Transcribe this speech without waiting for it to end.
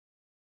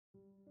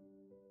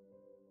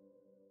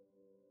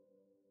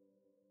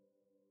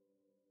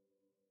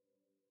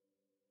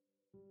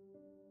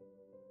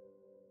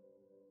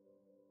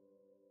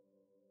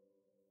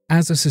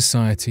As a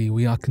society,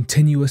 we are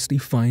continuously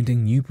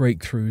finding new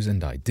breakthroughs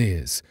and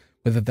ideas,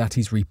 whether that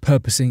is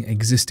repurposing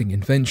existing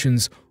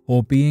inventions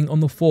or being on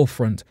the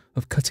forefront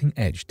of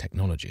cutting-edge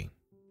technology.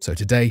 So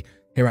today,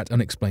 here at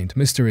Unexplained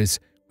Mysteries,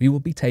 we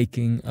will be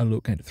taking a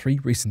look at 3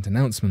 recent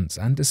announcements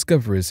and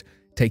discoveries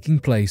taking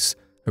place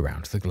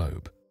around the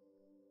globe.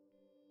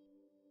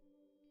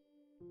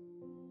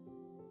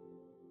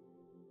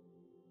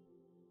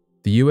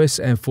 The US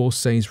Air Force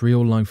says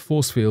real-life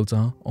force fields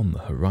are on the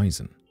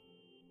horizon.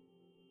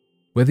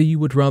 Whether you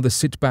would rather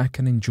sit back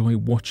and enjoy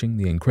watching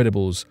The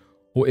Incredibles,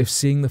 or if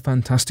seeing the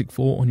Fantastic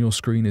Four on your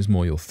screen is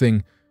more your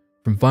thing,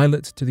 from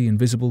Violet to The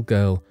Invisible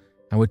Girl,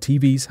 our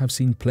TVs have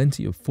seen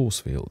plenty of force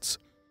fields.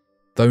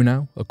 Though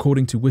now,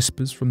 according to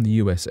whispers from the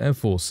US Air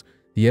Force,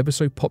 the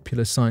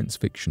ever-so-popular science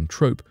fiction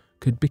trope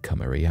could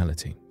become a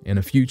reality in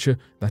a future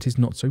that is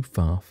not so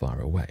far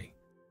away.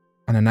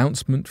 An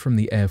announcement from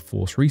the Air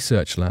Force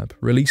Research Lab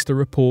released a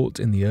report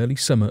in the early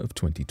summer of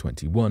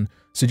 2021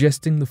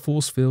 suggesting the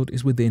force field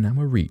is within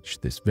our reach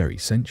this very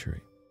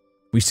century.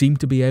 We seem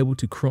to be able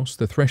to cross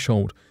the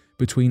threshold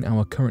between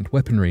our current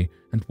weaponry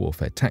and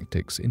warfare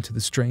tactics into the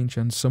strange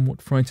and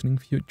somewhat frightening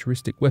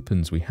futuristic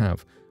weapons we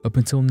have up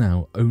until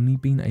now only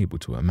been able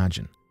to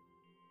imagine.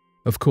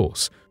 Of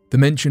course, the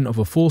mention of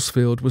a force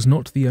field was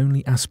not the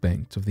only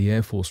aspect of the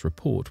Air Force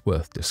report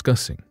worth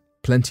discussing.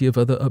 Plenty of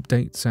other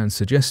updates and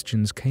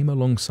suggestions came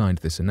alongside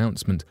this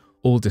announcement,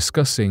 all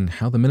discussing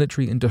how the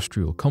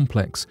military-industrial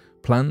complex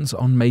plans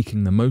on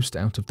making the most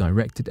out of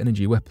directed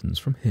energy weapons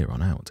from here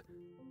on out.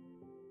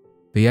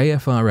 The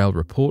AFRL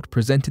report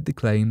presented the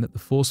claim that the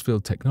force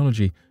field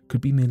technology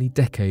could be merely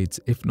decades,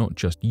 if not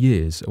just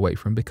years, away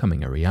from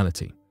becoming a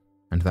reality,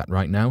 and that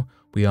right now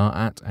we are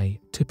at a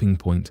tipping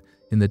point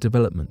in the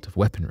development of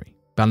weaponry,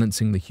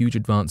 balancing the huge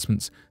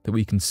advancements that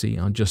we can see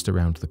are just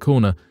around the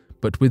corner,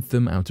 but with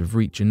them out of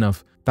reach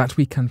enough that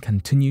we can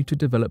continue to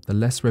develop the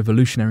less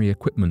revolutionary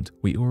equipment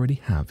we already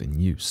have in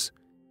use.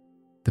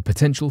 The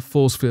potential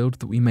force field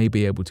that we may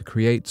be able to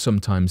create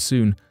sometime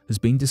soon has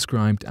been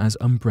described as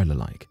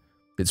umbrella-like.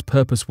 Its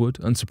purpose would,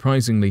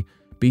 unsurprisingly,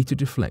 be to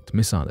deflect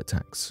missile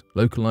attacks,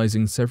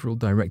 localizing several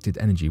directed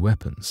energy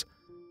weapons.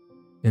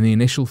 In the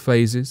initial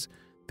phases,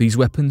 these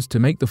weapons to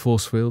make the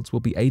force fields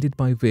will be aided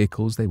by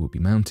vehicles they will be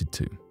mounted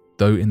to.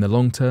 Though in the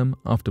long term,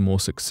 after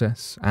more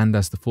success and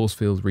as the force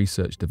field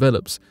research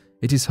develops,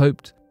 it is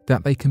hoped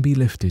that they can be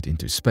lifted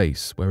into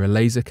space where a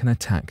laser can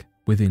attack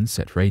within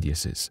set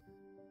radiuses.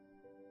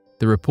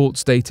 The report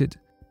stated,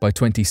 by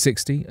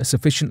 2060, a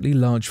sufficiently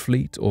large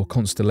fleet or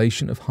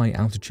constellation of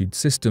high-altitude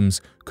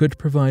systems could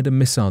provide a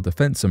missile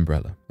defense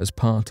umbrella as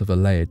part of a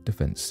layered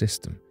defense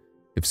system,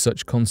 if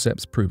such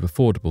concepts prove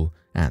affordable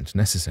and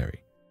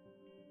necessary.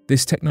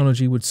 This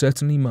technology would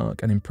certainly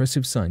mark an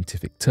impressive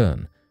scientific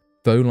turn,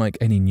 though like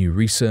any new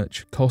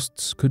research,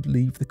 costs could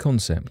leave the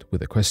concept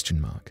with a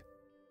question mark.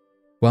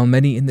 While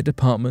many in the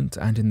department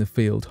and in the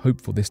field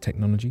hope for this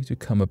technology to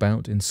come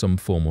about in some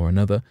form or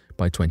another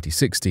by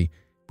 2060,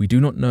 we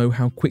do not know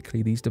how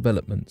quickly these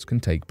developments can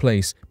take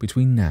place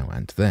between now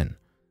and then,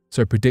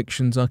 so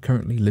predictions are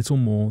currently little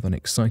more than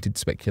excited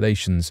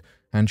speculations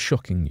and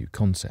shocking new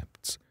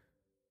concepts.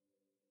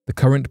 The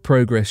current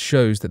progress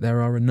shows that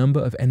there are a number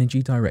of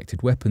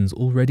energy-directed weapons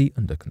already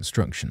under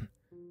construction.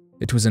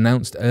 It was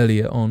announced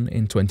earlier on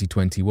in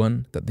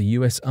 2021 that the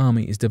US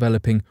Army is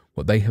developing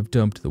what they have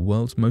dubbed the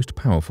world's most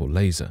powerful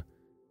laser.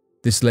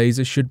 This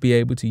laser should be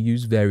able to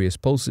use various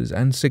pulses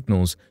and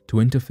signals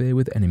to interfere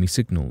with enemy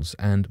signals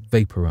and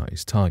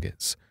vaporize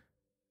targets.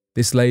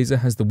 This laser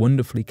has the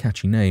wonderfully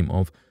catchy name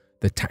of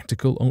the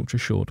Tactical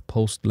Ultra-Short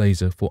Pulsed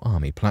Laser for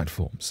Army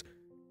Platforms.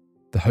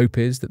 The hope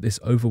is that this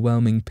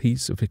overwhelming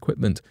piece of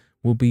equipment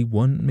will be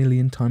 1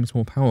 million times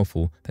more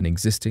powerful than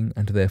existing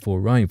and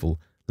therefore rival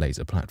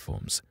laser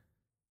platforms.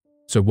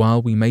 So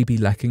while we may be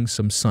lacking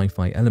some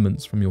sci-fi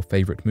elements from your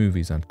favorite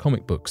movies and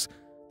comic books,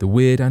 the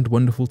weird and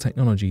wonderful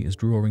technology is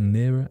drawing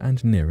nearer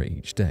and nearer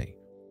each day.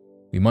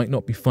 We might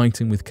not be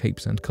fighting with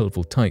capes and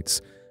colourful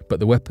tights,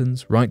 but the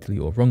weapons, rightly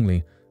or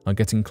wrongly, are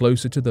getting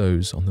closer to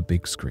those on the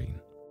big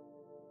screen.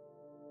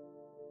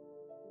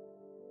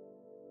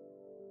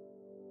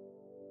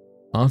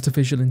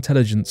 Artificial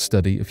intelligence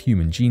study of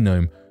human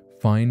genome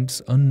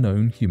finds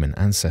unknown human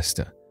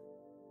ancestor.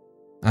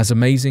 As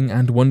amazing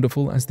and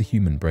wonderful as the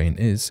human brain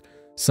is,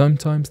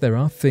 sometimes there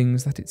are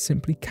things that it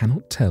simply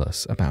cannot tell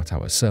us about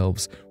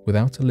ourselves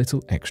without a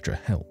little extra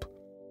help.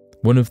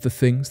 One of the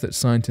things that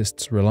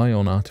scientists rely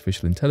on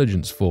artificial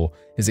intelligence for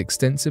is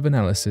extensive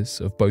analysis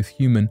of both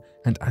human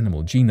and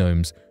animal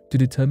genomes to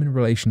determine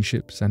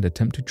relationships and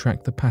attempt to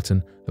track the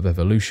pattern of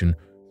evolution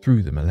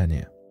through the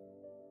millennia.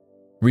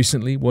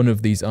 Recently, one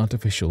of these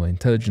artificial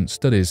intelligence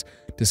studies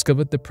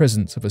discovered the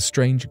presence of a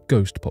strange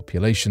ghost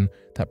population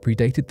that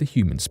predated the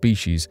human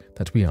species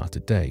that we are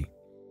today.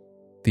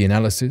 The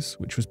analysis,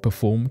 which was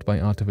performed by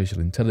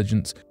artificial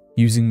intelligence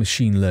using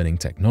machine learning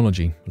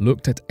technology,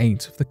 looked at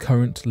 8 of the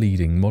current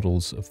leading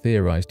models of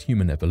theorized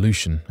human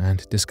evolution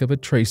and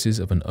discovered traces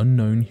of an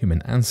unknown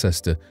human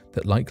ancestor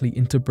that likely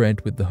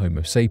interbred with the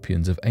Homo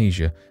sapiens of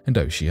Asia and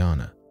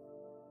Oceania.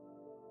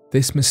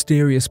 This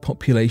mysterious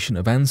population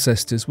of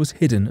ancestors was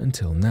hidden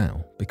until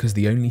now because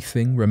the only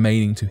thing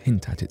remaining to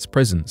hint at its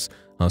presence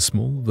are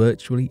small,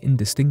 virtually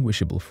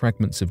indistinguishable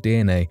fragments of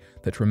DNA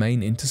that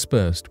remain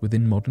interspersed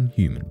within modern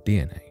human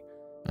DNA,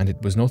 and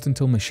it was not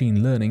until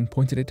machine learning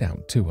pointed it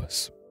out to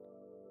us.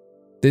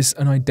 This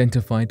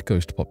unidentified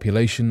ghost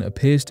population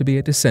appears to be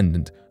a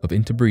descendant of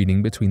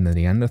interbreeding between the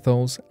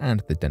Neanderthals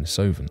and the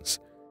Denisovans.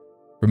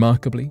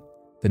 Remarkably,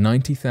 the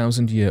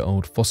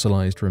 90,000-year-old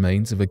fossilized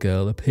remains of a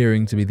girl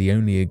appearing to be the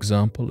only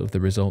example of the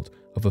result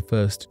of a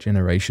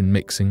first-generation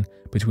mixing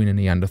between a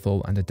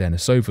Neanderthal and a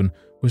Denisovan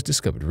was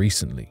discovered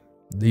recently,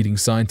 leading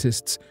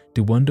scientists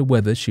to wonder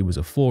whether she was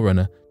a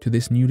forerunner to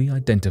this newly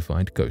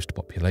identified ghost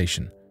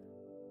population.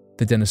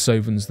 The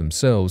Denisovans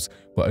themselves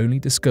were only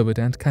discovered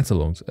and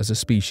catalogued as a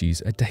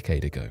species a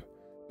decade ago,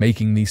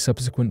 making these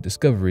subsequent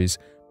discoveries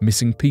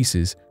missing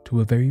pieces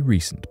to a very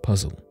recent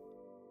puzzle.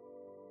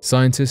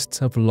 Scientists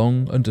have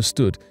long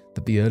understood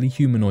that the early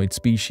humanoid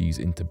species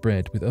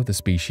interbred with other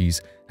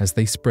species as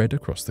they spread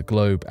across the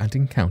globe and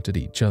encountered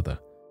each other.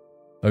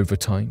 Over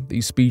time,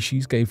 these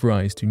species gave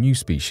rise to new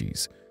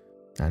species,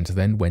 and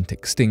then went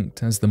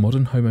extinct as the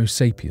modern Homo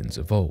sapiens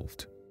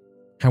evolved.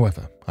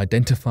 However,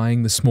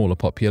 identifying the smaller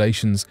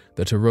populations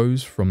that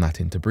arose from that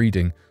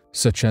interbreeding,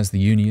 such as the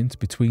unions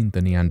between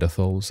the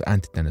Neanderthals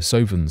and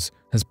Denisovans,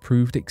 has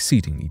proved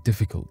exceedingly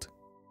difficult.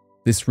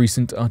 This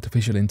recent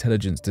artificial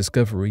intelligence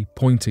discovery,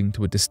 pointing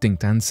to a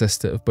distinct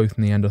ancestor of both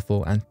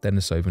Neanderthal and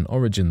Denisovan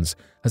origins,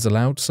 has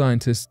allowed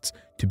scientists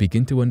to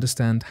begin to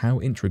understand how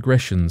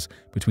introgressions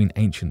between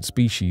ancient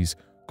species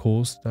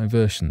caused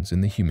diversions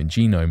in the human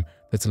genome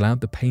that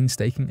allowed the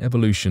painstaking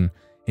evolution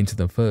into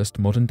the first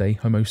modern-day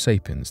Homo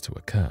sapiens to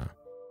occur.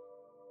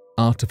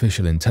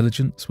 Artificial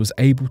intelligence was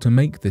able to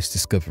make this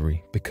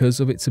discovery because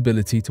of its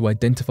ability to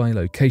identify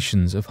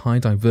locations of high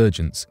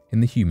divergence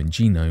in the human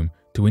genome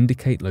to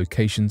indicate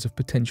locations of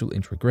potential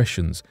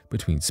introgressions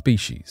between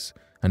species,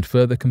 and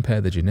further compare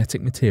the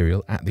genetic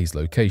material at these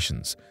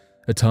locations,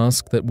 a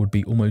task that would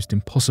be almost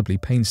impossibly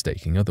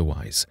painstaking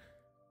otherwise.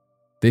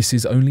 This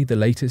is only the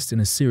latest in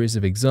a series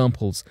of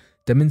examples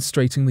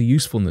demonstrating the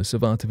usefulness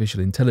of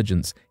artificial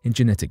intelligence in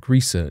genetic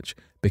research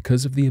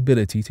because of the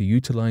ability to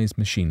utilize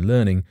machine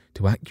learning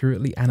to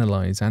accurately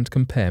analyze and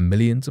compare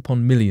millions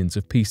upon millions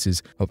of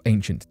pieces of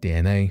ancient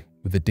DNA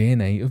with the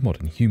DNA of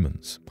modern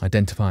humans,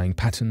 identifying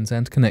patterns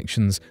and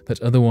connections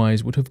that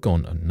otherwise would have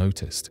gone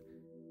unnoticed.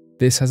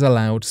 This has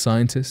allowed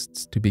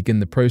scientists to begin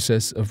the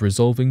process of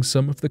resolving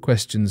some of the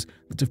questions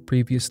that have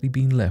previously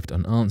been left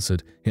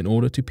unanswered in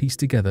order to piece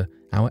together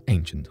our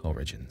ancient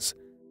origins.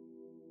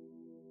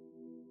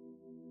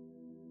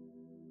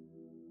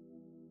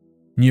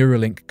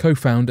 Neuralink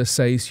co-founder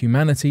says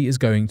humanity is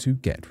going to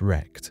get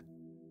wrecked.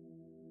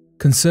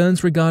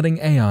 Concerns regarding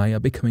AI are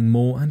becoming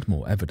more and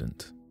more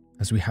evident.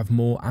 As we have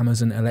more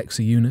Amazon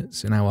Alexa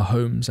units in our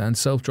homes and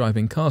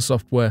self-driving car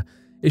software,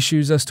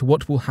 issues as to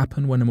what will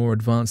happen when a more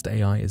advanced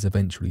AI is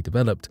eventually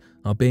developed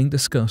are being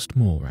discussed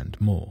more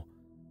and more.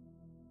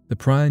 The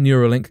prior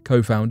Neuralink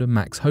co-founder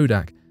Max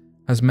Hodak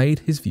has made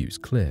his views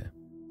clear.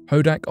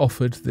 Hodak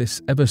offered this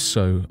ever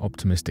so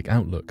optimistic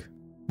outlook: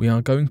 "We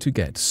are going to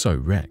get so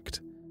wrecked."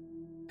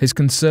 His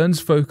concerns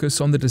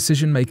focus on the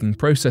decision-making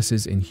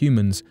processes in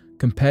humans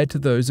compared to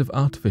those of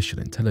artificial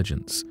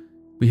intelligence.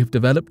 We have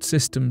developed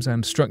systems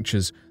and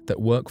structures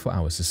that work for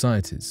our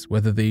societies.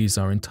 Whether these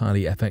are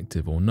entirely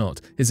effective or not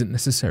isn't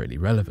necessarily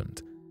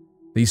relevant.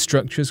 These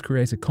structures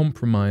create a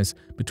compromise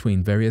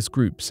between various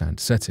groups and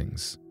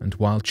settings, and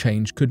while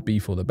change could be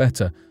for the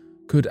better,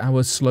 could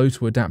our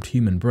slow-to-adapt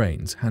human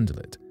brains handle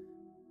it?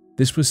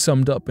 This was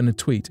summed up in a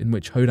tweet in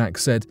which Hodak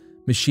said,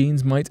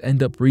 "Machines might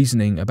end up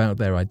reasoning about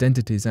their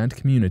identities and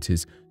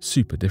communities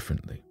super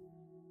differently."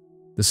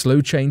 The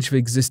slow change of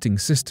existing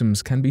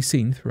systems can be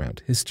seen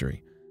throughout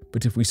history.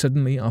 But if we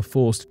suddenly are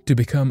forced to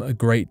become a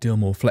great deal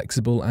more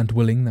flexible and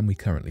willing than we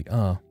currently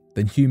are,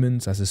 then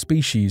humans as a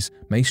species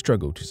may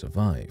struggle to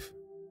survive.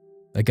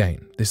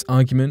 Again, this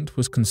argument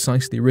was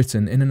concisely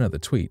written in another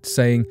tweet,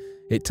 saying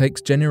it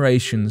takes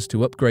generations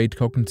to upgrade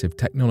cognitive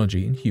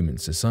technology in human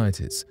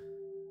societies.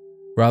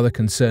 Rather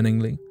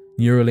concerningly,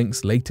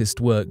 Neuralink's latest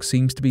work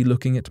seems to be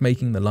looking at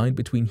making the line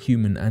between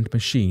human and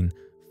machine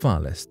far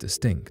less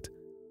distinct.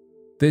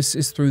 This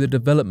is through the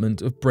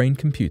development of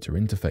brain-computer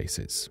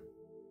interfaces.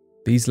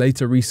 These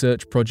later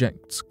research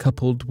projects,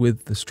 coupled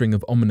with the string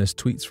of ominous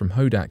tweets from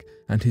Hodak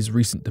and his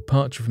recent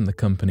departure from the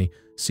company,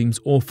 seems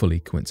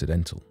awfully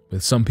coincidental,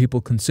 with some people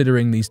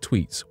considering these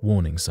tweets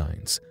warning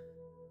signs.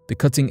 The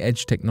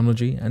cutting-edge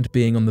technology and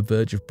being on the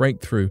verge of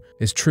breakthrough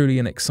is truly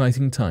an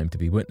exciting time to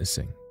be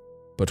witnessing.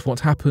 But what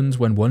happens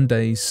when one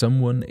day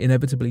someone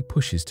inevitably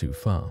pushes too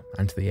far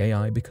and the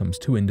AI becomes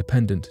too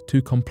independent,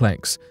 too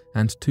complex,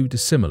 and too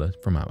dissimilar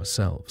from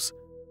ourselves?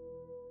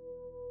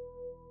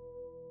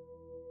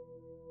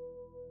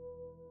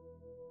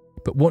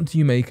 But what do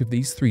you make of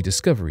these three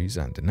discoveries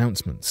and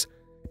announcements?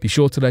 Be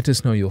sure to let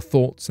us know your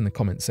thoughts in the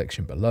comment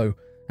section below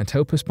and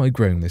help us by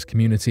growing this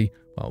community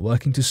while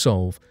working to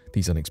solve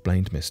these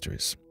unexplained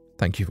mysteries.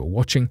 Thank you for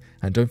watching,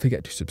 and don't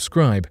forget to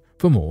subscribe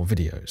for more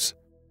videos.